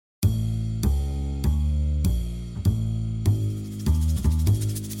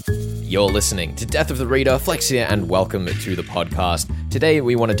You're listening to Death of the Reader. Flex here, and welcome to the podcast. Today,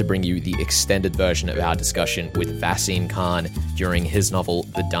 we wanted to bring you the extended version of our discussion with Vaseem Khan during his novel,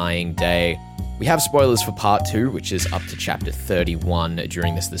 The Dying Day. We have spoilers for part 2, which is up to chapter 31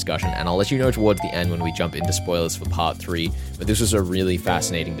 during this discussion, and I'll let you know towards the end when we jump into spoilers for part 3. But this was a really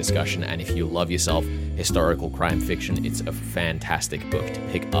fascinating discussion, and if you love yourself historical crime fiction, it's a fantastic book to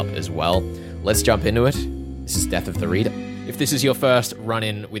pick up as well. Let's jump into it. This is Death of the Reader. If this is your first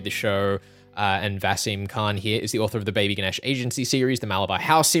run-in with the show, and Vaseem Khan here is the author of the Baby Ganesh Agency series, the Malabar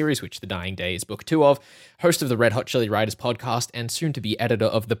House series, which The Dying Day is book 2 of, host of the Red Hot Chili Writers podcast, and soon to be editor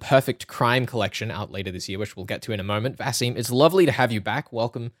of the Perfect Crime collection out later this year, which we'll get to in a moment. Vaseem, it's lovely to have you back.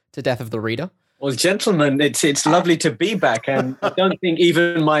 Welcome to Death of the Reader. Well, gentlemen, it's lovely to be back, and I don't think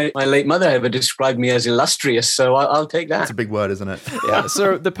even my late mother ever described me as illustrious, so I'll take that. That's a big word, isn't it? Yeah,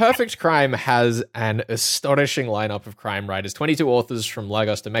 so The Perfect Crime has an astonishing lineup of crime writers, 22 authors from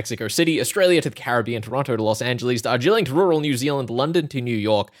Lagos to Mexico City, Australia to the Caribbean, Toronto to Los Angeles, Darjeeling to rural New Zealand, London to New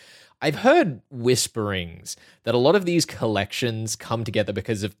York. I've heard whisperings that a lot of these collections come together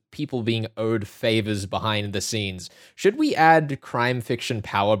because of people being owed favors behind the scenes. Should we add crime fiction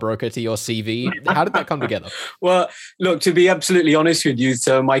power broker to your CV? How did that come together? Well, look, to be absolutely honest with you,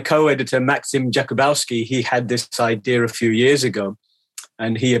 so my co-editor, Maxim Jakubowski, he had this idea a few years ago,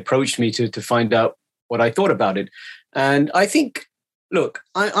 and he approached me to find out what I thought about it. And I think, look,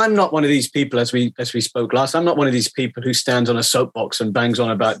 I'm not one of these people, as we spoke last, I'm not one of these people who stands on a soapbox and bangs on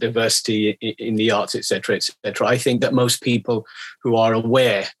about diversity in the arts, et cetera, et cetera. I think that most people who are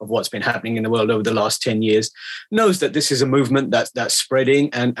aware of what's been happening in the world over the last 10 years knows that this is a movement that's spreading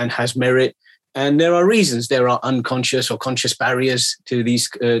and has merit. And there are reasons. There are unconscious or conscious barriers to these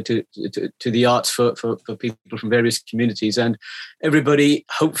to the arts for people from various communities. And everybody,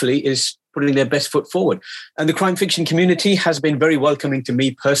 hopefully, is putting their best foot forward. And the crime fiction community has been very welcoming to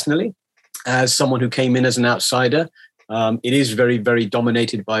me personally, as someone who came in as an outsider. It is very, very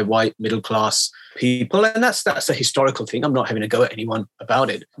dominated by white middle-class people, and that's a historical thing. I'm not having a go at anyone about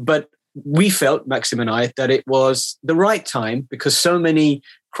it. But we felt, Maxim and I, that it was the right time because so many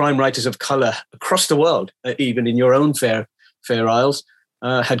crime writers of color across the world, even in your own Fair Isles,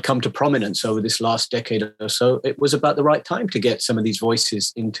 had come to prominence over this last decade or so. It was about the right time to get some of these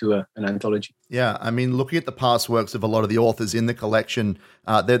voices into an anthology. Yeah, I mean, looking at the past works of a lot of the authors in the collection,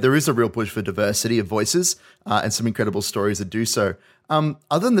 there is a real push for diversity of voices and some incredible stories that do so. Other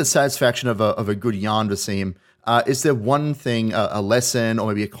than the satisfaction of a good yarn, Vaseem, is there one thing, a lesson or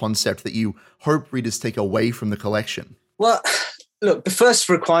maybe a concept that you hope readers take away from the collection? Well, look, the first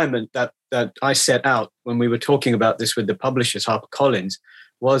requirement that I set out when we were talking about this with the publishers, HarperCollins,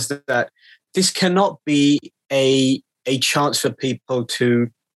 was that this cannot be a chance for people to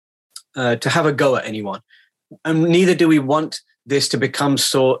have a go at anyone. And neither do we want this to become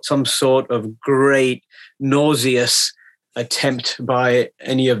some sort of great, nauseous attempt by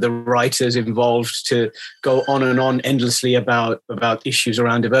any of the writers involved to go on and on endlessly about issues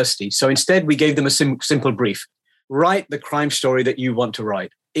around diversity. So instead, we gave them a simple brief. Write the crime story that you want to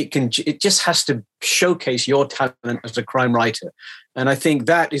write. It just has to showcase your talent as a crime writer. And I think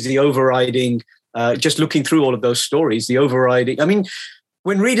that is the overriding, just looking through all of those stories, the overriding, I mean,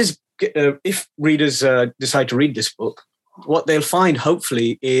 when if readers decide to read this book, what they'll find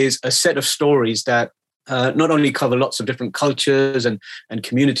hopefully is a set of stories that not only cover lots of different cultures and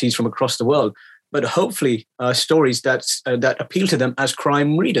communities from across the world, but hopefully stories that appeal to them as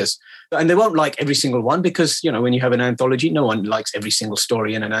crime readers. And they won't like every single one because, when you have an anthology, no one likes every single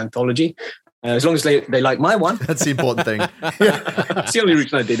story in an anthology. As long as they like my one. That's the important thing. That's the only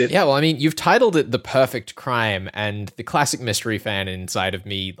reason I did it. Yeah, well, I mean, you've titled it The Perfect Crime, and the classic mystery fan inside of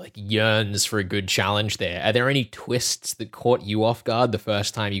me yearns for a good challenge there. Are there any twists that caught you off guard the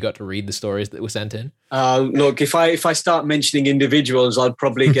first time you got to read the stories that were sent in? Look, if I start mentioning individuals, I'll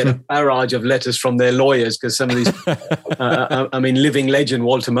probably get a barrage of letters from their lawyers because some of these, living legend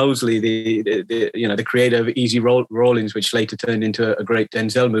Walter Mosley, the creator of Easy Rawlings, which later turned into a great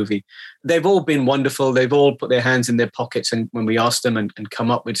Denzel movie. They've all been wonderful. They've all put their hands in their pockets and when we asked them and come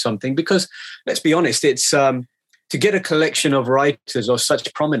up with something, because let's be honest, it's to get a collection of writers of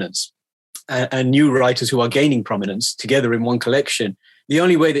such prominence and new writers who are gaining prominence together in one collection. The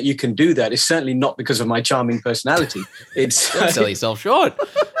only way that you can do that is certainly not because of my charming personality. It's don't sell yourself short.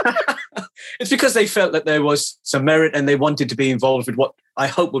 It's because they felt that there was some merit and they wanted to be involved with what I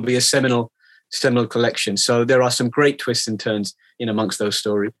hope will be a seminal seminal collection. So there are some great twists and turns in amongst those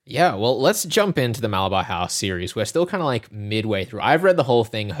stories. Yeah, well, let's jump into the Malabar House series. We're still kind of like midway through. I've read the whole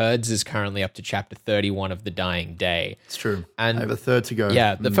thing. Herds is currently up to chapter 31 of The Dying Day. It's true. And I have a third to go.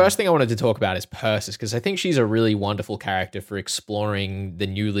 Yeah, the first thing I wanted to talk about is Persis, because I think she's a really wonderful character for exploring the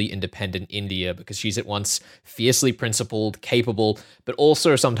newly independent India, because she's at once fiercely principled, capable, but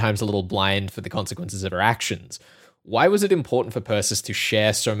also sometimes a little blind for the consequences of her actions. Why was it important for Persis to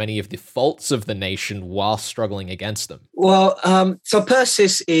share so many of the faults of the nation while struggling against them? Well, so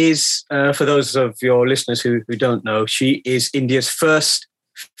Persis is, for those of your listeners who don't know, she is India's first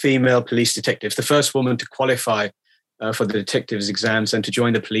female police detective, the first woman to qualify for the detectives exams and to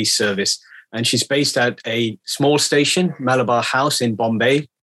join the police service. And she's based at a small station, Malabar House in Bombay,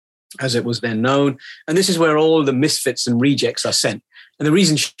 as it was then known. And this is where all the misfits and rejects are sent. And the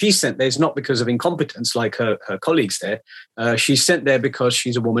reason she's sent there is not because of incompetence like her colleagues there. She's sent there because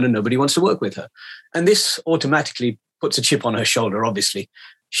she's a woman and nobody wants to work with her. And this automatically puts a chip on her shoulder, obviously.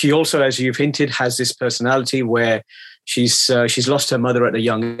 She also, as you've hinted, has this personality where she's lost her mother at a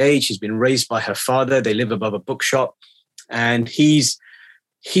young age. She's been raised by her father. They live above a bookshop. And he's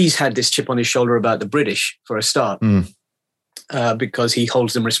had this chip on his shoulder about the British, for a start, because he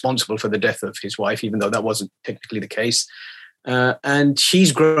holds them responsible for the death of his wife, even though that wasn't technically the case. And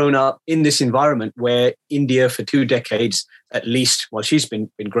she's grown up in this environment where India, for 2 decades at least, while she's been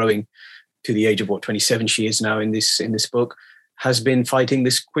growing to the age of 27 she is now in this book, has been fighting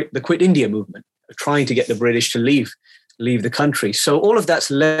the Quit India movement, trying to get the British to leave the country. So all of that's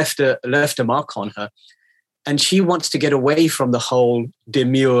left a mark on her, and she wants to get away from the whole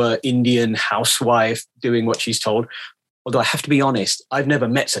demure Indian housewife doing what she's told. Although I have to be honest, I've never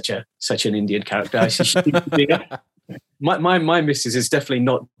met such an Indian character. My missus is definitely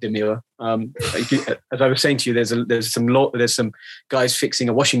not demure. As I was saying to you, there's some guys fixing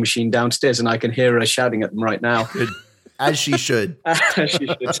a washing machine downstairs, and I can hear her shouting at them right now. As she should.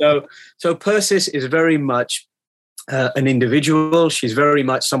 So Persis is very much an individual. She's very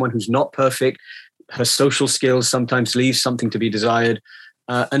much someone who's not perfect. Her social skills sometimes leave something to be desired.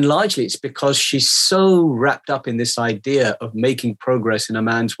 And largely it's because she's so wrapped up in this idea of making progress in a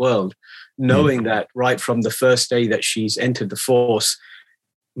man's world, knowing that right from the first day that she's entered the force,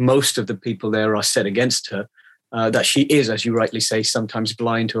 most of the people there are set against her, that she is, as you rightly say, sometimes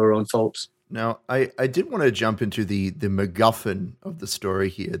blind to her own faults. Now, I did want to jump into the MacGuffin of the story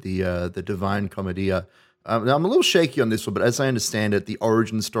here, the Divine Commedia. Now, I'm a little shaky on this one, but as I understand it, the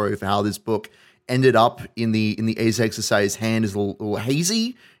origin story for how this book ended up in the Asiatic Society's hand is a little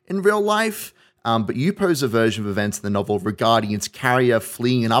hazy in real life. But you pose a version of events in the novel regarding its carrier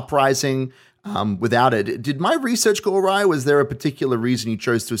fleeing an uprising without it. Did my research go awry? Was there a particular reason you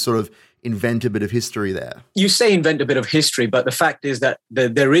chose to sort of invent a bit of history there? You say invent a bit of history, but the fact is that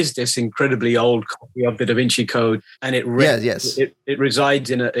there is this incredibly old copy of the Da Vinci Code, and it resides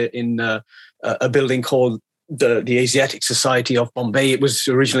in a building called the Asiatic Society of Bombay. It was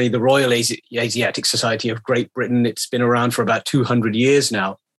originally the Royal Asiatic Society of Great Britain. It's been around for about 200 years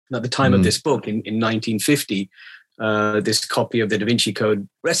now. At the time of this book, in 1950, this copy of the Da Vinci Code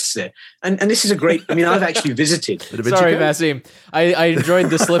rests there. And this is a great, I've actually visited. Sorry, Vasim. I enjoyed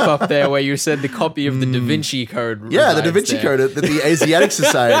the slip up there where you said the copy of the Da Vinci Code. Yeah, the Da Vinci Code at the Asiatic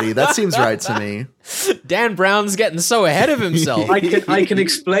Society. That seems right to me. Dan Brown's getting so ahead of himself. I can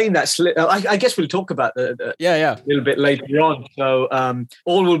explain that. I guess we'll talk about a little bit later on. So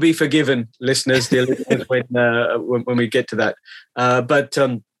all will be forgiven, listeners, dear listeners, when we get to that.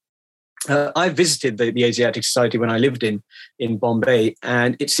 I visited the Asiatic Society when I lived in Bombay,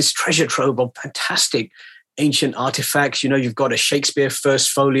 and it's this treasure trove of fantastic ancient artifacts. You've got a Shakespeare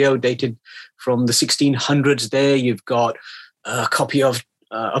first folio dated from the 1600s there. You've got a copy of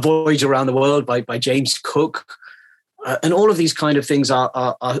A Voyage Around the World by James Cook. And all of these kind of things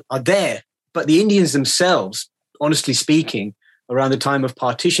are there. But the Indians themselves, honestly speaking, around the time of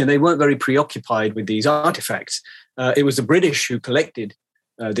partition, they weren't very preoccupied with these artifacts. It was the British who collected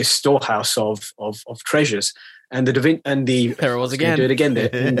this storehouse of treasures, and there it was again. Do it again there.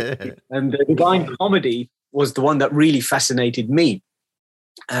 And the Divine Comedy was the one that really fascinated me.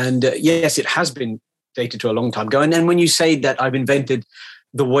 And yes, it has been dated to a long time ago. And then when you say that I've invented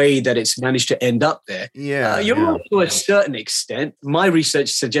the way that it's managed to end up there, you're right to a certain extent. My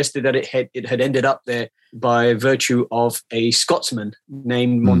research suggested that it had ended up there by virtue of a Scotsman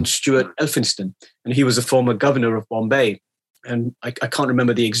named Mountstuart Elphinstone, and he was a former governor of Bombay. And I can't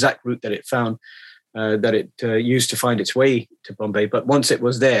remember the exact route that it found, that it used to find its way to Bombay. But once it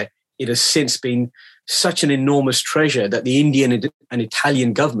was there, it has since been such an enormous treasure that the Indian and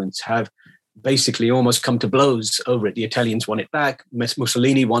Italian governments have basically almost come to blows over it. The Italians want it back.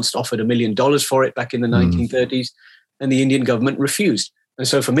 Mussolini once offered $1 million for it back in the 1930s, and the Indian government refused. And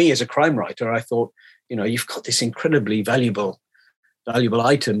so for me as a crime writer, I thought, you've got this incredibly valuable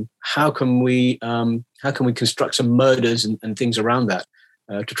item. How can we construct some murders and things around that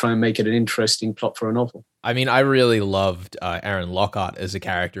to try and make it an interesting plot for a novel? I mean, I really loved Erin Lockhart as a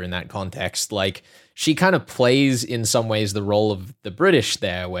character in that context. Like, she kind of plays in some ways the role of the British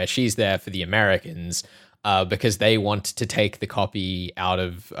there, where she's there for the Americans because they want to take the copy out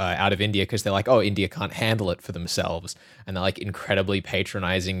of India because they're like, oh, India can't handle it for themselves, and they're like incredibly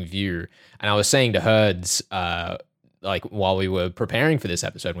patronizing view. And I was saying to Herds, like while we were preparing for this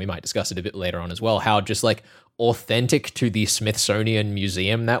episode, and we might discuss it a bit later on as well, how just like authentic to the Smithsonian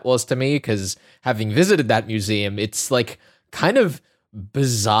Museum that was to me, because having visited that museum, it's like kind of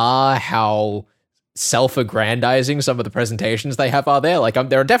bizarre how self-aggrandizing some of the presentations they have are there. Like,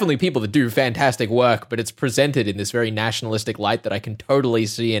 there are definitely people that do fantastic work, but it's presented in this very nationalistic light that I can totally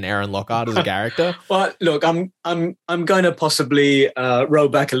see in Erin Lockhart as a character. Well, look, I'm going to possibly row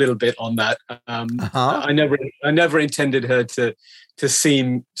back a little bit on that. I never intended her to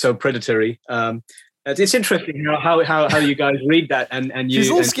seem so predatory. It's interesting how you guys read that, and she's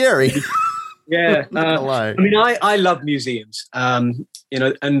a little scary. Yeah, I mean, I love museums, and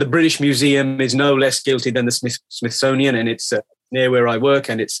the British Museum is no less guilty than the Smithsonian, and it's near where I work,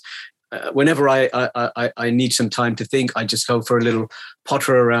 and it's whenever I need some time to think, I just go for a little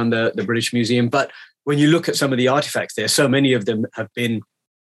potter around the British Museum. But when you look at some of the artifacts there, so many of them have been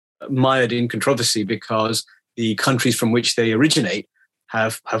mired in controversy because the countries from which they originate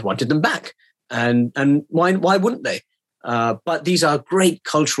have wanted them back, and why wouldn't they? But these are great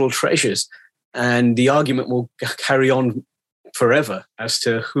cultural treasures. And the argument will carry on forever as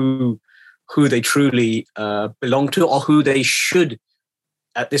to who they truly belong to, or who they should,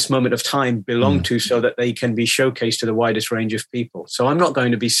 at this moment of time, belong to, so that they can be showcased to the widest range of people. So I'm not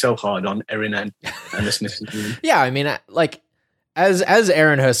going to be so hard on Erin and the Smithsonian. Yeah, I mean, like, as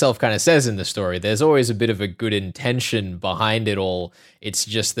Erin herself kind of says in the story, there's always a bit of a good intention behind it all. It's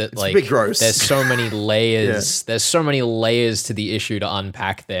just that, like, a bit gross. There's so many layers. There's so many layers to the issue to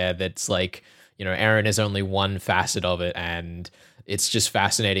unpack there. That's like, Erin is only one facet of it, and it's just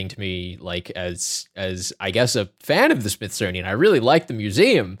fascinating to me, like, as I guess a fan of the Smithsonian. I really like the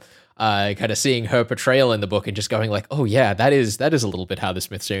museum, kind of seeing her portrayal in the book and just going like, oh yeah, that is a little bit how the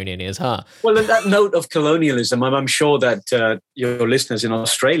Smithsonian is, huh? Well, in that note of colonialism, I'm sure that your listeners in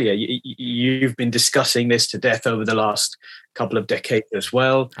Australia, you've been discussing this to death over the last couple of decades as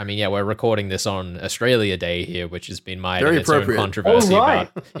well. I mean, yeah, we're recording this on Australia Day here, which has been my very its own controversy about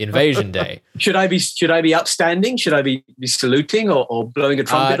Invasion Day. Should I be upstanding? Should I be saluting or blowing a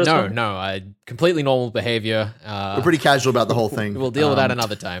trumpet? No. Completely normal behavior. We're pretty casual about the whole thing. We'll deal with that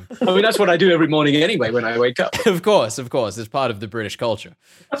another time. I mean, that's what I do every morning anyway when I wake up. Of course. It's part of the British culture.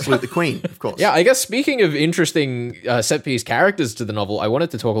 Salute the Queen, of course. Yeah, I guess speaking of interesting set-piece characters to the novel, I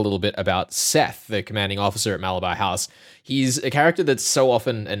wanted to talk a little bit about Seth, the commanding officer at Malabar House. He's a character that's so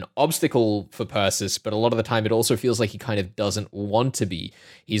often an obstacle for Persis, but a lot of the time it also feels like he kind of doesn't want to be.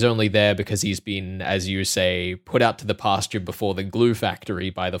 He's only there because he's been, as you say, put out to the pasture before the glue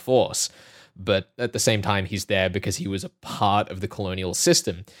factory by the Force. But at the same time, he's there because he was a part of the colonial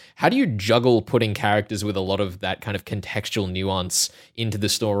system. How do you juggle putting characters with a lot of that kind of contextual nuance into the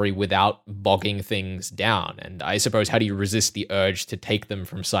story without bogging things down? And I suppose, how do you resist the urge to take them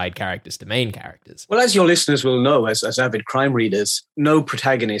from side characters to main characters? Well, as your listeners will know, as avid crime readers, no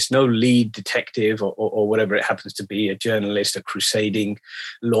protagonist, no lead detective or whatever it happens to be, a journalist, a crusading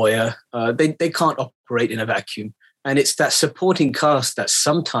lawyer, they can't operate in a vacuum. And it's that supporting cast that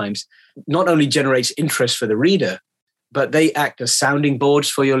sometimes not only generates interest for the reader, but they act as sounding boards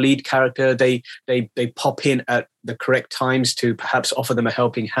for your lead character. They pop in at the correct times to perhaps offer them a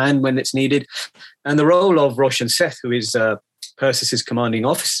helping hand when it's needed. And the role of Roshan Seth, who is Persis's commanding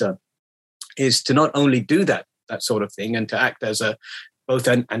officer, is to not only do that sort of thing and to act as both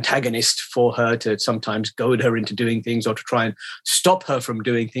an antagonist for her, to sometimes goad her into doing things or to try and stop her from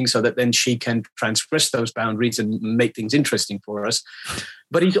doing things so that then she can transgress those boundaries and make things interesting for us.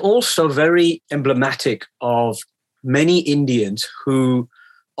 But he's also very emblematic of many Indians who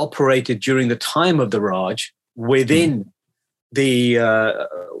operated during the time of the Raj within the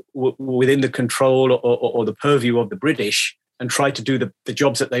control or the purview of the British, and tried to do the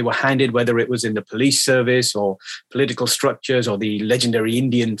jobs that they were handed, whether it was in the police service or political structures or the legendary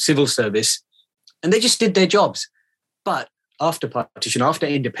Indian civil service. And they just did their jobs. But after partition, after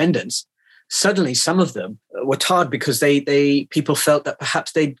independence, suddenly some of them were tarred because people felt that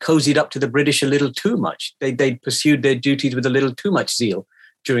perhaps they'd cozied up to the British a little too much. They pursued their duties with a little too much zeal.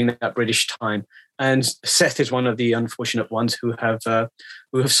 during that British time. And Seth is one of the unfortunate ones who have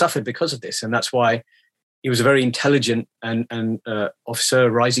suffered because of this. And that's why he was a very intelligent and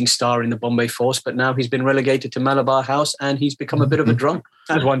officer, rising star in the Bombay Force, but now he's been relegated to Malabar House and he's become a bit of a drunk,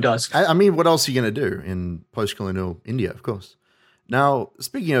 as one does. I mean, what else are you going to do in post-colonial India, of course? Now,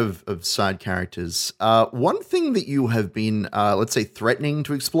 speaking of side characters, one thing that you have been, let's say, threatening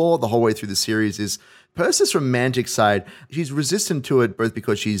to explore the whole way through the series is Persis' romantic side. She's resistant to it both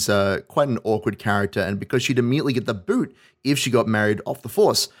because she's quite an awkward character and because she'd immediately get the boot if she got married off the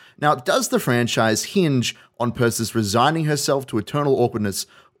force. Now, does the franchise hinge on Persis resigning herself to eternal awkwardness,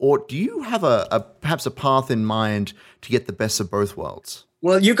 or do you have perhaps a path in mind to get the best of both worlds?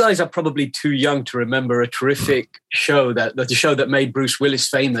 Well, you guys are probably too young to remember a terrific show the show that made Bruce Willis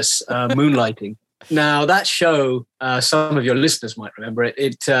famous, Moonlighting. Now, that show, some of your listeners might remember it.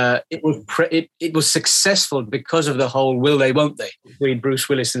 It was successful because of the whole "will they, won't they" between Bruce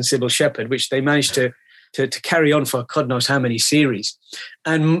Willis and Sybil Shepherd, which they managed to carry on for God knows how many series,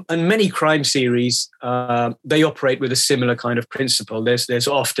 and many crime series. They operate with a similar kind of principle. There's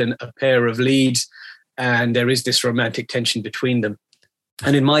often a pair of leads, and there is this romantic tension between them.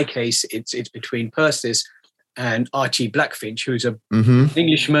 And in my case, it's between Persis and Archie Blackfinch, who's an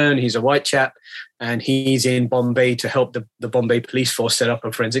Englishman. He's a white chap, and he's in Bombay to help the Bombay police force set up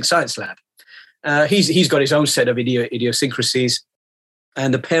a forensic science lab. He's got his own set of idiosyncrasies,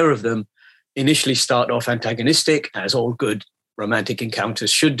 and the pair of them initially start off antagonistic, as all good romantic encounters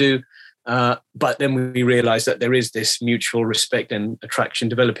should do. But then we realize that there is this mutual respect and attraction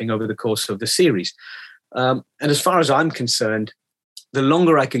developing over the course of the series. And as far as I'm concerned, the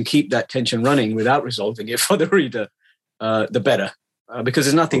longer I can keep that tension running without resolving it for the reader, the better. Because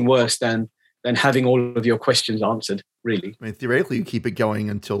there's nothing worse than having all of your questions answered, really. I mean, theoretically, you keep it going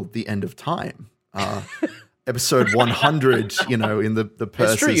until the end of time. Episode 100, in the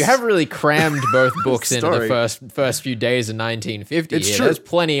Persis. It's true. You have really crammed both books into the first few days of 1950. It's true. There's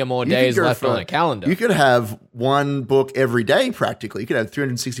plenty of more days left on the calendar. You could have one book every day, practically. You could have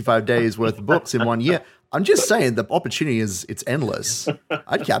 365 days worth of books in 1 year. I'm just saying the opportunity it's endless.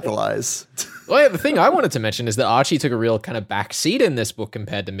 I'd capitalize. Well, yeah, the thing I wanted to mention is that Archie took a real kind of backseat in this book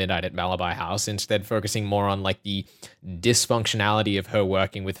compared to Midnight at Malabar House, instead focusing more on like the dysfunctionality of her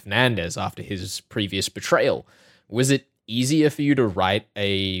working with Fernandez after his previous betrayal. Was it easier for you to write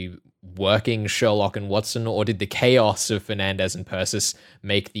a working Sherlock and Watson, or did the chaos of Fernandez and Persis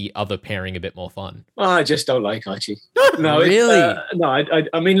make the other pairing a bit more fun? Well, I just don't like Archie. No, really? No,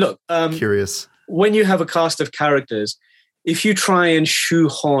 I mean, look. Curious. When you have a cast of characters, if you try and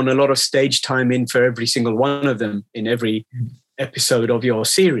shoehorn a lot of stage time in for every single one of them in every episode of your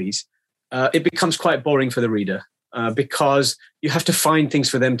series, it becomes quite boring for the reader because you have to find things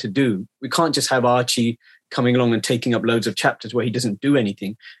for them to do. We can't just have Archie coming along and taking up loads of chapters where he doesn't do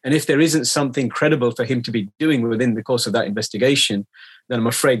anything. And if there isn't something credible for him to be doing within the course of that investigation, then I'm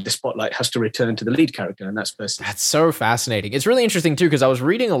afraid the spotlight has to return to the lead character, and that's Persis. That's so fascinating. It's really interesting, too, because I was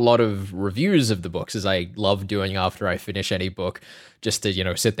reading a lot of reviews of the books, as I love doing after I finish any book, just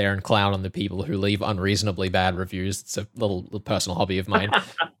to, sit there and clown on the people who leave unreasonably bad reviews. It's a little personal hobby of mine.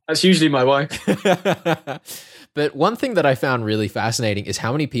 That's usually my wife. But one thing that I found really fascinating is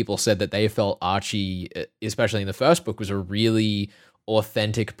how many people said that they felt Archie, especially in the first book, was a really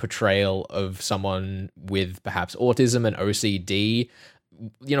authentic portrayal of someone with perhaps autism and OCD.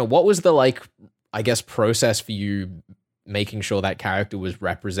 What was the, process for you making sure that character was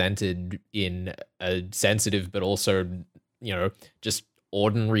represented in a sensitive but also, just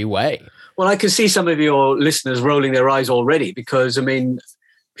ordinary way? Well, I can see some of your listeners rolling their eyes already because,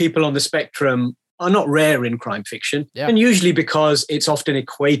 people on the spectrum are not rare in crime fiction, and usually because it's often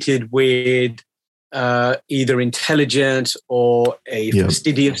equated with either intelligence or a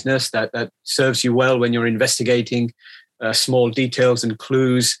fastidiousness that serves you well when you're investigating small details and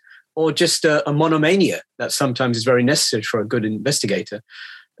clues, or just a monomania that sometimes is very necessary for a good investigator.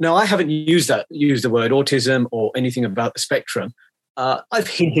 Now, I haven't used the word autism or anything about the spectrum. I've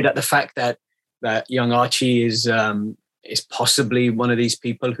hinted at the fact that young Archie is possibly one of these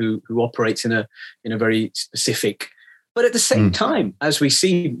people who operates in a very specific. But at the same time, as we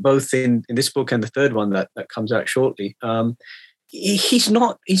see both in this book and the third one that comes out shortly, he's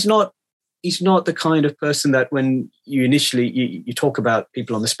not the kind of person that when you initially you talk about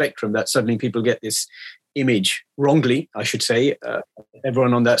people on the spectrum, that suddenly people get this image wrongly, I should say.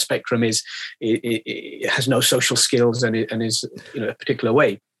 Everyone on that spectrum has no social skills and is a particular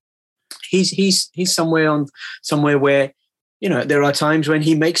way. He's somewhere where there are times when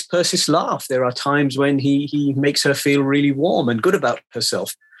he makes Persis laugh. There are times when he makes her feel really warm and good about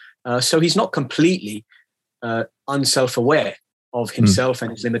herself. So he's not completely unself-aware. of himself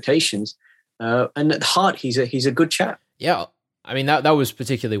and his limitations. And at heart, he's a good chap. Yeah. I mean, that was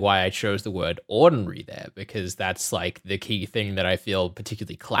particularly why I chose the word ordinary there, because that's like the key thing that I feel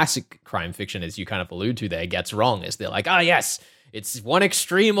particularly classic crime fiction, as you kind of allude to there, gets wrong, is they're like, yes, it's one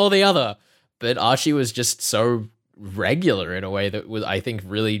extreme or the other. But Archie was just so regular in a way that I think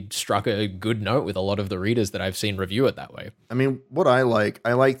really struck a good note with a lot of the readers that I've seen review it that way. I mean, what I like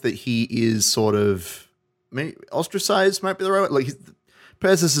that he is sort of, maybe ostracized might be the right word. Like,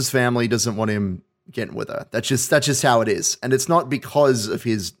 Perseus's family doesn't want him getting with her. That's just how it is. And it's not because of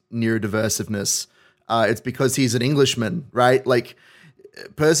his neurodiversiveness. It's because he's an Englishman, right? Like,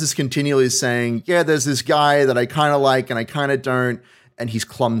 Perseus continually is saying, yeah, there's this guy that I kind of like and I kind of don't, and he's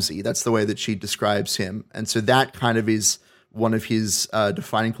clumsy. That's the way that she describes him. And so that kind of is one of his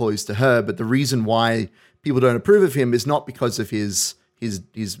defining qualities to her. But the reason why people don't approve of him is not because of his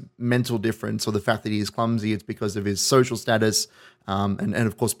mental difference or the fact that he is clumsy. It's because of his social status, and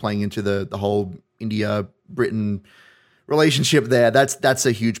of course playing into the whole India-Britain relationship there. That's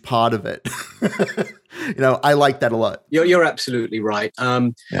a huge part of it. I like that a lot. You're absolutely right.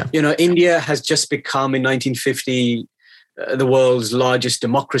 India has just become in 1950 the world's largest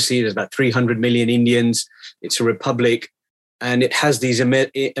democracy. There's about 300 million Indians. It's a republic, and it has these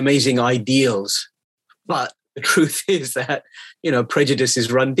amazing ideals. But the truth is that,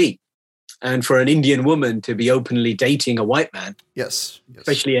 prejudices run deep. And for an Indian woman to be openly dating a white man, yes.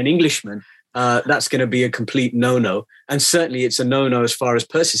 especially an Englishman, that's going to be a complete no-no. And certainly it's a no-no as far as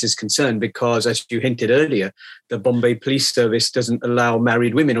Perseus is concerned, because as you hinted earlier, the Bombay Police Service doesn't allow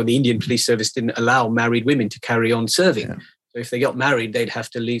married women, or the Indian Police Service didn't allow married women to carry on serving. Yeah. So if they got married, they'd have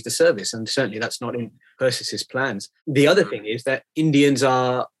to leave the service. And certainly that's not in Perseus's plans. The other thing is that Indians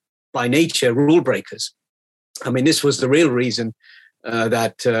are by nature rule breakers. I mean, this was the real reason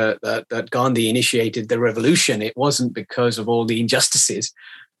that Gandhi initiated the revolution. It wasn't because of all the injustices.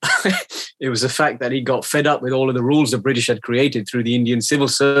 It was the fact that he got fed up with all of the rules the British had created through the Indian civil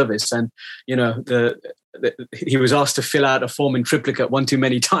service. And, he was asked to fill out a form in triplicate one too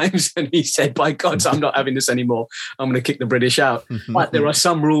many times. And he said, by God, I'm not having this anymore. I'm going to kick the British out. But there are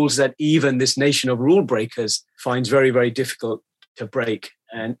some rules that even this nation of rule breakers finds very, very difficult to break.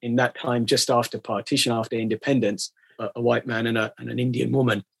 And in that time, just after partition, after independence, a white man and an Indian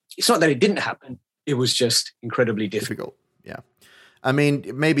woman, it's not that it didn't happen. It was just incredibly difficult. Yeah. I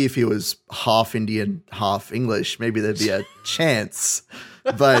mean, maybe if he was half Indian, half English, maybe there'd be a chance.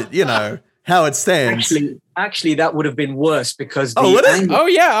 But, how it stands. Actually, that would have been worse because I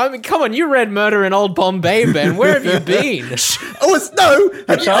mean, come on, you read Murder in Old Bombay, Ben. Where have you been?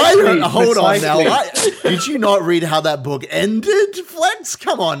 Hold on now. Did you not read how that book ended, Flex?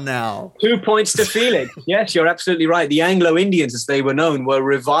 Come on now. 2 points to Felix. Yes, you're absolutely right. The Anglo-Indians, as they were known, were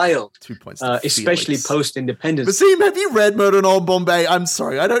reviled. 2 points to especially post-independence. Basim, have you read Murder in Old Bombay? I'm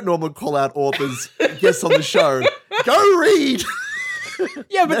sorry, I don't normally call out authors guests on the show. Go read.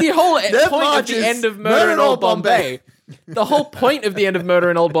 Yeah, but the whole point of the end of Murder in Old Bombay, the whole point of the end of Murder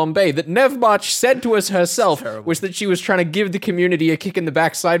in Old Bombay that Nev March said to us herself was that she was trying to give the community a kick in the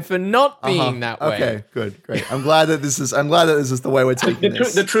backside for not being that way. Okay, good, great. I'm glad that this is the way we're taking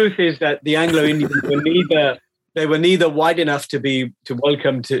this. The truth is that the Anglo-Indians were neither white enough to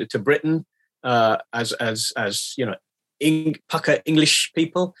welcome to Britain as Pukka English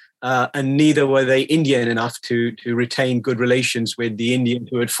people, and neither were they Indian enough to retain good relations with the Indians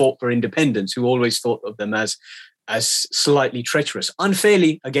who had fought for independence, who always thought of them as slightly treacherous.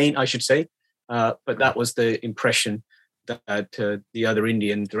 Unfairly, again, I should say, but that was the impression that the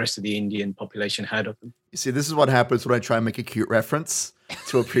rest of the Indian population had of them. You see, this is what happens when I try and make a cute reference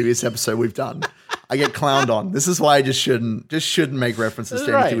to a previous episode we've done. I get clowned on. This is why I just shouldn't make references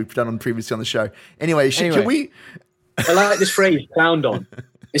to anything we've done previously on the show. Anyway, can we... I like this phrase, clowned on.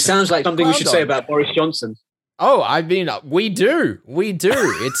 It sounds like something we should say about Boris Johnson. Oh, I mean, we do.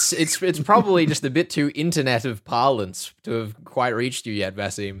 It's probably just a bit too internet of parlance to have quite reached you yet,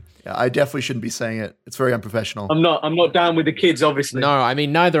 Basim. Yeah, I definitely shouldn't be saying it. It's very unprofessional. I'm not down with the kids, obviously. No, I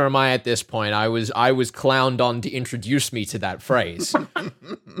mean, neither am I at this point. I was clowned on to introduce me to that phrase. All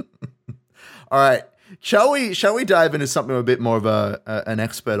right. Shall we dive into something a bit more of an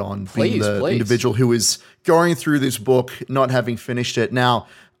expert on, please. Individual who is going through this book, not having finished it. Now,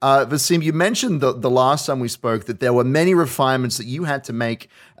 Vasim, you mentioned the last time we spoke that there were many refinements that you had to make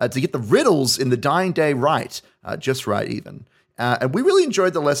to get the riddles in The Dying Day right, just right even. And we really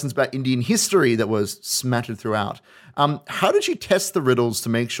enjoyed the lessons about Indian history that was smattered throughout. How did you test the riddles to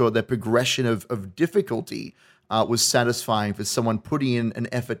make sure their progression of difficulty was satisfying for someone putting in an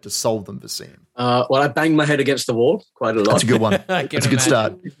effort to solve them, Vasim? Well, I banged my head against the wall quite a lot. That's a good one. That's a good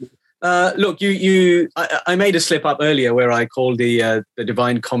start. Look, I made a slip up earlier where I called the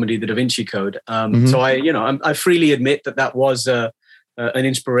Divine Comedy the Da Vinci Code. So I freely admit that was an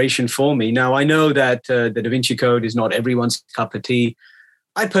inspiration for me. Now I know that the Da Vinci Code is not everyone's cup of tea.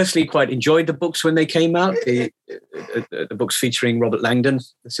 I personally quite enjoyed the books when they came out. The books featuring Robert Langdon,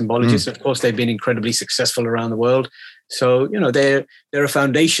 the symbologist. Of course, they've been incredibly successful around the world. So they're a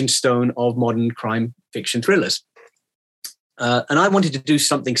foundation stone of modern crime fiction thrillers. And I wanted to do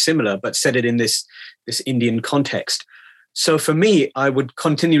something similar, but set it in this Indian context. So for me, I would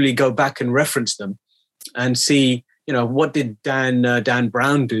continually go back and reference them and see, what did Dan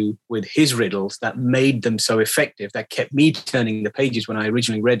Brown do with his riddles that made them so effective, that kept me turning the pages when I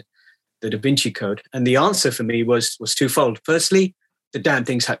originally read the Da Vinci Code. And the answer for me was twofold. Firstly, the damn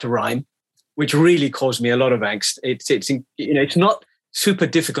things had to rhyme, which really caused me a lot of angst. It's not super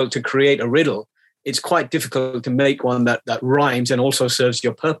difficult to create a riddle. It's quite difficult to make one that rhymes and also serves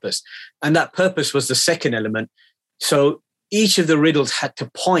your purpose. And that purpose was the second element. So each of the riddles had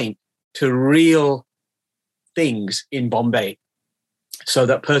to point to real things in Bombay so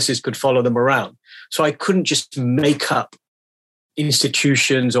that Perseus could follow them around. So I couldn't just make up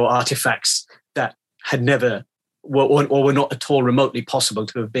institutions or artifacts that had never or were not at all remotely possible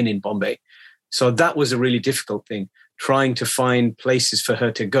to have been in Bombay. So that was a really difficult thing, trying to find places for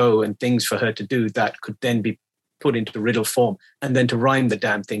her to go and things for her to do that could then be put into riddle form and then to rhyme the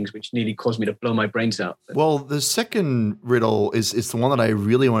damn things, which nearly caused me to blow my brains out. Well, the second riddle is the one that I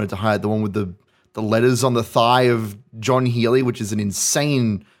really wanted to hide, the one with the letters on the thigh of John Healy, which is an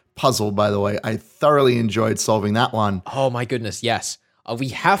insane puzzle, by the way. I thoroughly enjoyed solving that one. Oh my goodness, yes. We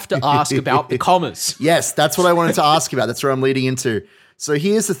have to ask about the commas. Yes, that's what I wanted to ask about. That's where I'm leading into. So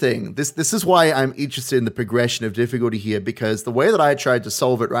here's the thing. This is why I'm interested in the progression of difficulty here, because the way that I tried to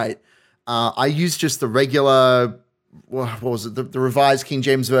solve it, right, I used just the regular, what was it, the revised King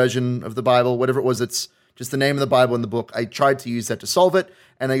James Version of the Bible, whatever it was, it's just the name of the Bible in the book. I tried to use that to solve it,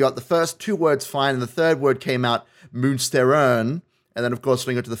 and I got the first two words fine, and the third word came out Moonsterern, and then, of course,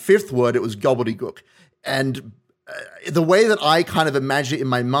 when I got to the fifth word, it was gobbledygook. And the way that I kind of imagine it in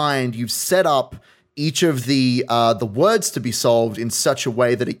my mind, you've set up each of the words to be solved in such a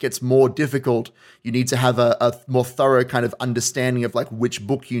way that it gets more difficult. You need to have a more thorough kind of understanding of like which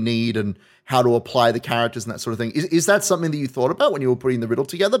book you need and how to apply the characters and that sort of thing. Is that something that you thought about when you were putting the riddle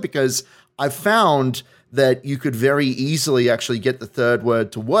together? Because I found that you could very easily actually get the third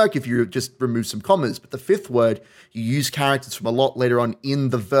word to work if you just remove some commas. But the fifth word, you use characters from a lot later on in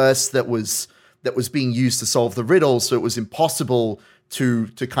the verse that was being used to solve the riddle. So it was impossible to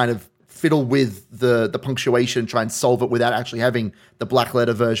kind of fiddle with the punctuation, try and solve it without actually having the black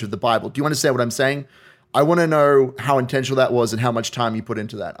letter version of the Bible. Do you understand what I'm saying? I want to know how intentional that was and how much time you put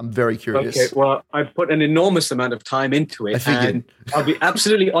into that. I'm very curious. Okay, well, I put an enormous amount of time into it. And I'll be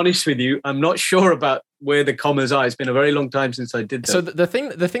absolutely honest with you. I'm not sure about where the commas are. It's been a very long time since I did that. So the thing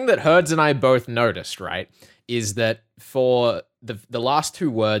that Herds and I both noticed, right, is that for the last two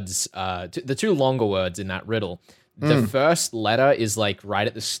words, the two longer words in that riddle, the first letter is like right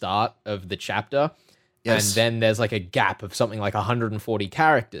at the start of the chapter. Yes. And then there's like a gap of something like 140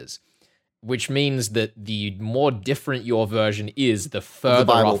 characters, which means that the more different your version is, the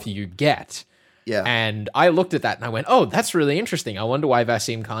further off you get. Yeah. And I looked at that and I went, oh, that's really interesting. I wonder why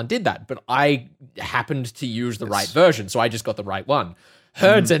Vaseem Khan did that. But I happened to use the right version, so I just got the right one.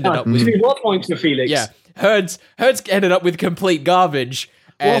 Herds ended up with... What points to Felix? Yeah. Herds ended up with complete garbage.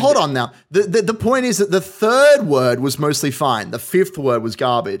 Well, hold on now. The point is that the third word was mostly fine. The fifth word was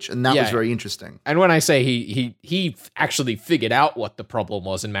garbage, and that was very interesting. And when I say he actually figured out what the problem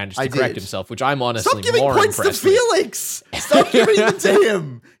was and managed to correct himself, which I'm honestly more impressed with. Stop giving points to Felix! Stop giving them to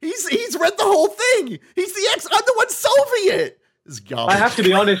him! He's read the whole thing! He's the I'm the one solving it! It's garbage. I have to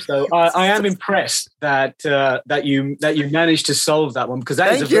be honest, though. I am impressed that you managed to solve that one, because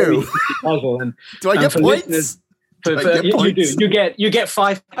that is a very easy puzzle. And, do I get points? You do. You get 5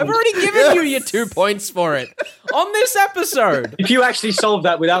 points. I've already given you your 2 points for it on this episode. If you actually solve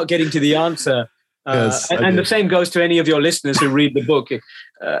that without getting to the answer, and the same goes to any of your listeners who read the book,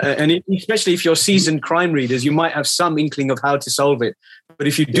 and especially if you're seasoned crime readers, you might have some inkling of how to solve it. But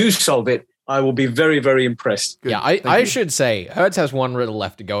if you do solve it, I will be very, very impressed. Good. Yeah, I should say, Hertz has one riddle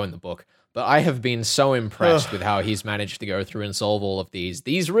left to go in the book, but I have been so impressed with how he's managed to go through and solve all of these.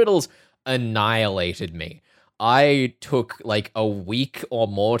 These riddles annihilated me. I took like a week or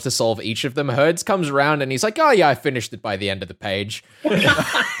more to solve each of them. Herds comes around and he's like, oh yeah, I finished it by the end of the page.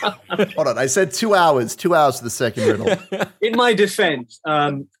 Hold on, I said 2 hours. 2 hours for the second riddle. In my defense,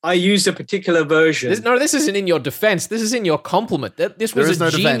 I used a particular version. This isn't in your defense. This is in your compliment. This was a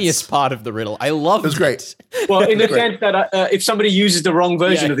genius part of the riddle. I loved it. It was great. Well, in the sense that if somebody uses the wrong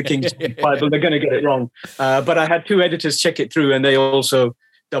version of the King James Bible, they're going to get it wrong. But I had 2 editors check it through, and they also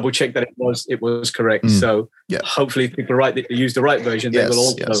double check that it was correct. So hopefully if people write that they use the right version, they will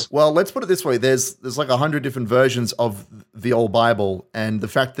also. Yes. Well, let's put it this way. There's like 100 different versions of the old Bible, and the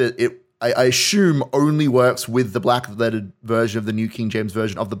fact that I assume only works with the black lettered version of the New King James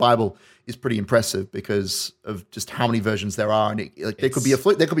Version of the Bible is pretty impressive because of just how many versions there are. And there could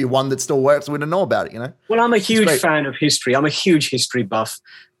be one that still works and we don't know about it, you know? Well, I'm a huge fan of history. I'm a huge history buff.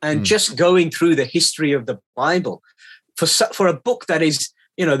 And just going through the history of the Bible for a book that is,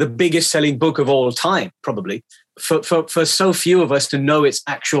 the biggest selling book of all time, probably, for so few of us to know its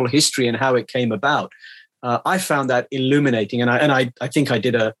actual history and how it came about. I found that illuminating. And I think I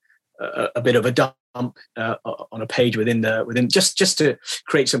did a bit of a dump on a page within just to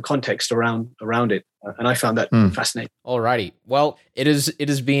create some context around it, and I found that fascinating. Alrighty, well, it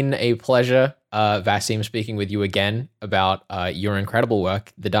has been a pleasure, Vaseem, speaking with you again about your incredible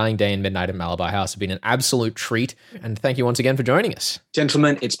work. The Dying Day and Midnight at Malabar House have been an absolute treat, and thank you once again for joining us,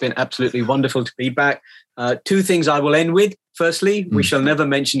 gentlemen. It's been absolutely wonderful to be back. 2 things I will end with. Firstly, we shall never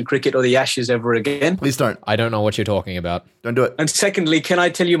mention cricket or the Ashes ever again. Please don't. I don't know what you're talking about. Don't do it. And secondly, can I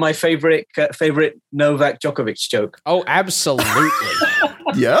tell you my favorite Novak Djokovic joke? Oh, absolutely.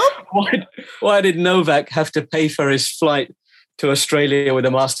 Yeah? Why did Novak have to pay for his flight to Australia with a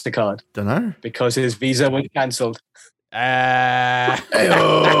MasterCard? Don't know. Because his visa was cancelled. God.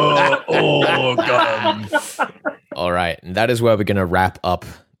 All right. And that is where we're going to wrap up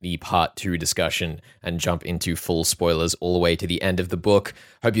the part 2 discussion and jump into full spoilers all the way to the end of the book.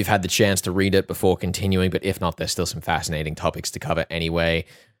 Hope you've had the chance to read it before continuing, but if not, there's still some fascinating topics to cover anyway.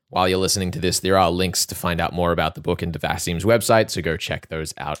 While you're listening to this, there are links to find out more about the book and to Vaseem's website, so go check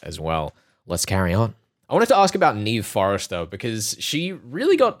those out as well. Let's carry on. I wanted to ask about Niamh Forrester because she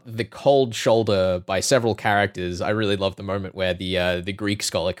really got the cold shoulder by several characters. I really love the moment where the Greek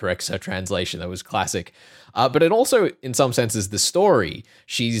scholar corrects her translation. That was classic. But it also, in some senses, the story.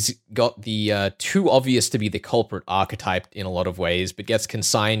 She's got the too obvious to be the culprit archetype in a lot of ways, but gets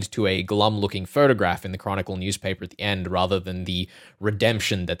consigned to a glum-looking photograph in the Chronicle newspaper at the end rather than the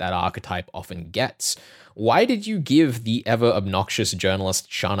redemption that archetype often gets. Why did you give the ever-obnoxious journalist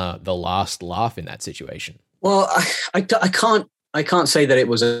Shana the last laugh in that situation? Well, I can't say that it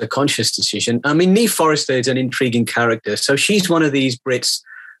was a conscious decision. I mean, Niamh Forrester is an intriguing character. So she's one of these Brits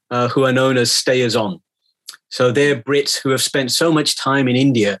who are known as stayers-on. So they're Brits who have spent so much time in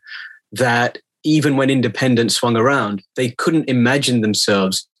India that even when independence swung around, they couldn't imagine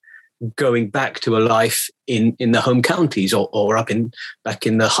themselves going back to a life in the home counties or back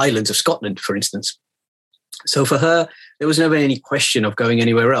in the Highlands of Scotland, for instance. So for her, there was never any question of going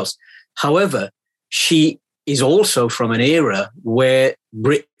anywhere else. However, she is also from an era where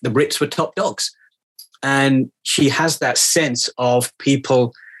the Brits were top dogs. And she has that sense of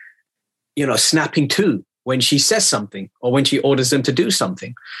people, snapping to when she says something or when she orders them to do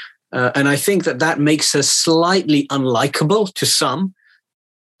something. And I think that makes her slightly unlikable to some,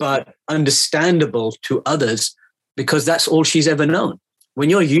 but understandable to others because that's all she's ever known.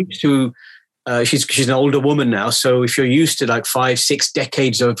 When you're used to, she's an older woman now, so if you're used to like 5-6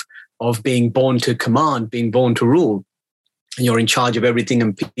 decades of being born to command, being born to rule, and you're in charge of everything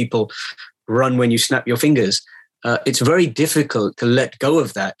and people run when you snap your fingers, it's very difficult to let go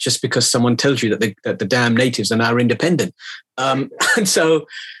of that just because someone tells you that the damn natives are now independent. And so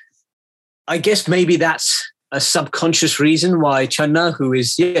I guess maybe that's a subconscious reason why Channa, who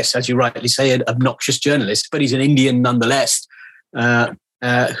is, yes, as you rightly say, an obnoxious journalist, but he's an Indian nonetheless,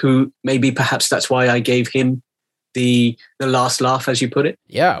 who maybe perhaps that's why I gave him the last laugh, as you put it.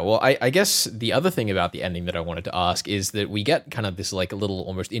 Yeah, well, I guess the other thing about the ending that I wanted to ask is that we get kind of this like a little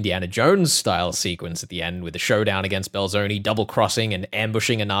almost Indiana Jones style sequence at the end with a showdown against Belzoni, double-crossing and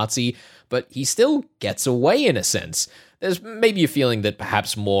ambushing a Nazi, but he still gets away in a sense. There's maybe a feeling that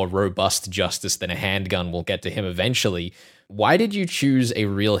perhaps more robust justice than a handgun will get to him eventually. Why did you choose a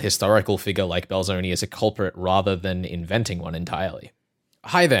real historical figure like Belzoni as a culprit rather than inventing one entirely?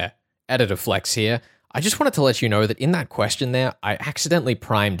 Hi there, Editor Flex here. I just wanted to let you know that in that question there, I accidentally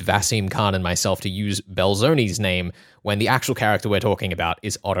primed Vaseem Khan and myself to use Belzoni's name when the actual character we're talking about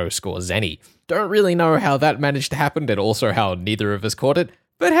is Otto Skorzeny. Don't really know how that managed to happen and also how neither of us caught it,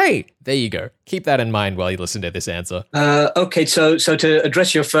 but hey, there you go. Keep that in mind while you listen to this answer. Okay, so to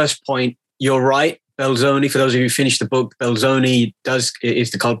address your first point, you're right. Belzoni, for those of you who finished the book, Belzoni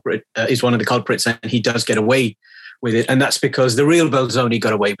is the culprit, is one of the culprits, and he does get away with it. And that's because the real Belzoni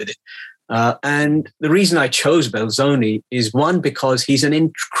got away with it. And the reason I chose Belzoni is, one, because he's an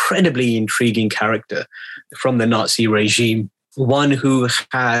incredibly intriguing character from the Nazi regime, one who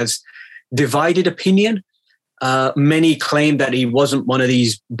has divided opinion. Many claim that he wasn't one of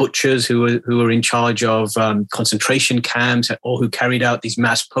these butchers who were in charge of concentration camps or who carried out these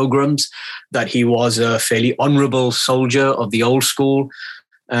mass pogroms, that he was a fairly honorable soldier of the old school.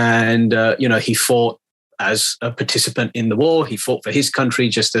 And, he fought as a participant in the war. He fought for his country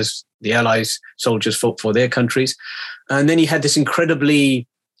just as the Allies soldiers fought for their countries. And then he had this incredibly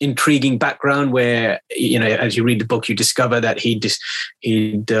intriguing background where, as you read the book, you discover that he'd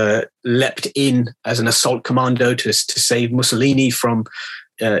leapt in as an assault commando to save Mussolini from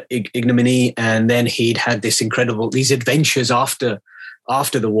ignominy. And then he'd had these adventures after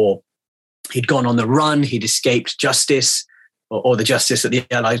the war. He'd gone on the run, he'd escaped justice, or the justice that the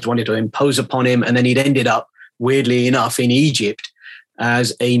Allies wanted to impose upon him. And then he'd ended up, weirdly enough, in Egypt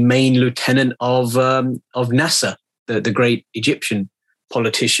as a main lieutenant of Nasser, the great Egyptian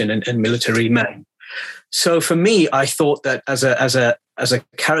politician and military man. So for me, I thought that as a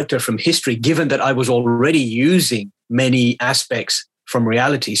character from history, given that I was already using many aspects from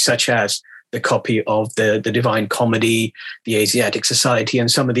reality, such as the copy of the Divine Comedy, the Asiatic Society,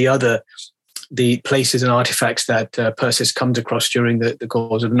 and some of the places and artifacts that Persis comes across during the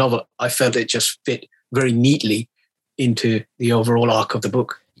course of the novel, I felt it just fit very neatly into the overall arc of the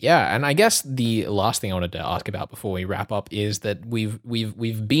book. Yeah, and I guess the last thing I wanted to ask about before we wrap up is that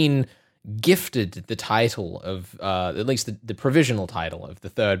we've been gifted the title of at least the provisional title of the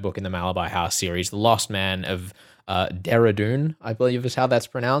third book in the Malabar House series, The Lost Man of Dehradun, I believe is how that's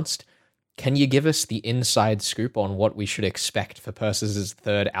pronounced. Can you give us the inside scoop on what we should expect for Persis's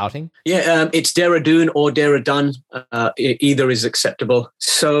third outing? Yeah, it's Dehradun or Dehradun. Either is acceptable.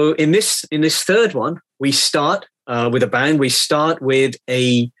 So in this third one, we start with a bang. We start with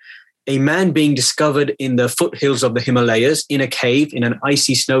a man being discovered in the foothills of the Himalayas in a cave, in an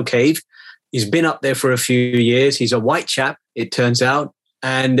icy snow cave. He's been up there for a few years. He's a white chap, it turns out.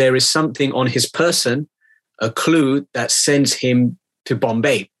 And there is something on his person, a clue that sends him to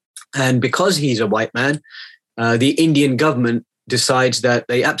Bombay. And because he's a white man, the Indian government decides that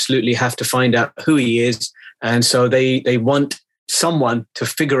they absolutely have to find out who he is. And so they want someone to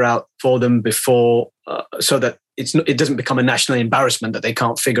figure out for them before, so that it doesn't become a national embarrassment that they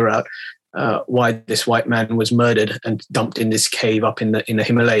can't figure out why this white man was murdered and dumped in this cave up in the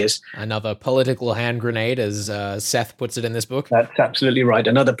Himalayas. Another political hand grenade, as Seth puts it in this book. That's absolutely right.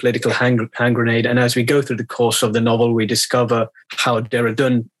 Another political hand grenade. And as we go through the course of the novel, we discover how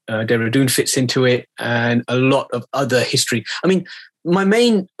Dehradun fits into it, and a lot of other history. I mean, my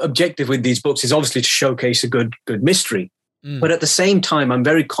main objective with these books is obviously to showcase a good mystery. But at the same time, I'm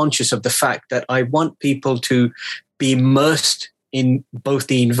very conscious of the fact that I want people to be immersed in both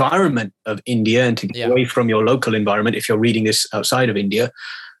the environment of India and to get away from your local environment if you're reading this outside of India,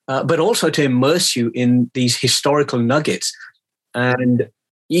 but also to immerse you in these historical nuggets. And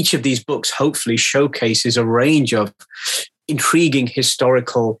each of these books hopefully showcases a range of intriguing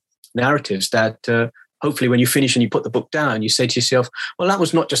historical narratives that hopefully when you finish and you put the book down, you say to yourself, well, that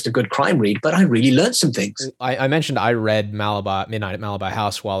was not just a good crime read, but I really learned some things. I mentioned I read Midnight at Malabar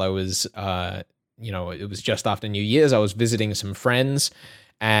House while I was, it was just after New Year's. I was visiting some friends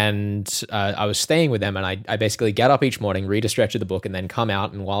and I was staying with them, and I basically get up each morning, read a stretch of the book, and then come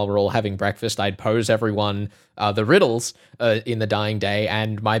out, and while we're all having breakfast, I'd pose everyone the riddles in the dying day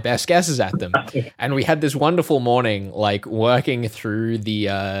and my best guesses at them. And we had this wonderful morning, like working through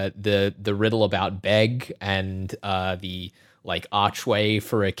the riddle about Beg and the like archway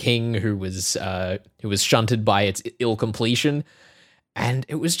for a king who was shunted by its ill completion. And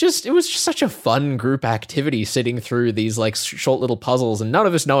it was just such a fun group activity, sitting through these like short little puzzles, and none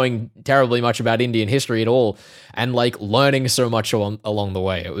of us knowing terribly much about Indian history at all, and like learning so much along the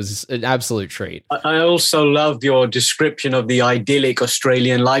way. It was an absolute treat. I also loved your description of the idyllic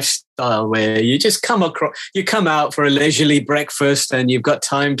Australian lifestyle, where you just come out for a leisurely breakfast and you've got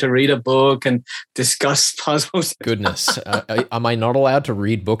time to read a book and discuss puzzles. Goodness. Am I not allowed to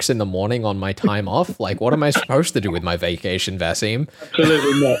read books in the morning on my time off? Like, what am I supposed to do with my vacation, Vaseem?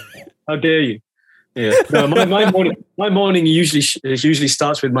 Absolutely not. How dare you? Yeah. No, my morning usually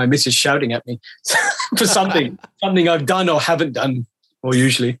starts with my missus shouting at me for something I've done or haven't done, or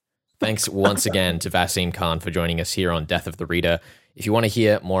usually. Thanks once again to Vaseem Khan for joining us here on Death of the Reader. If you want to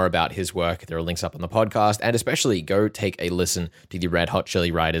hear more about his work, there are links up on the podcast, and especially go take a listen to the Red Hot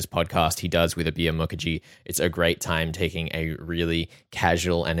Chili Riders podcast he does with Abir Mukherjee. It's a great time taking a really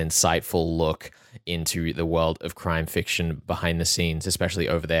casual and insightful look into the world of crime fiction behind the scenes, especially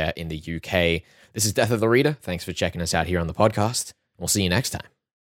over there in the UK. This is Death of the Reader. Thanks for checking us out here on the podcast. We'll see you next time.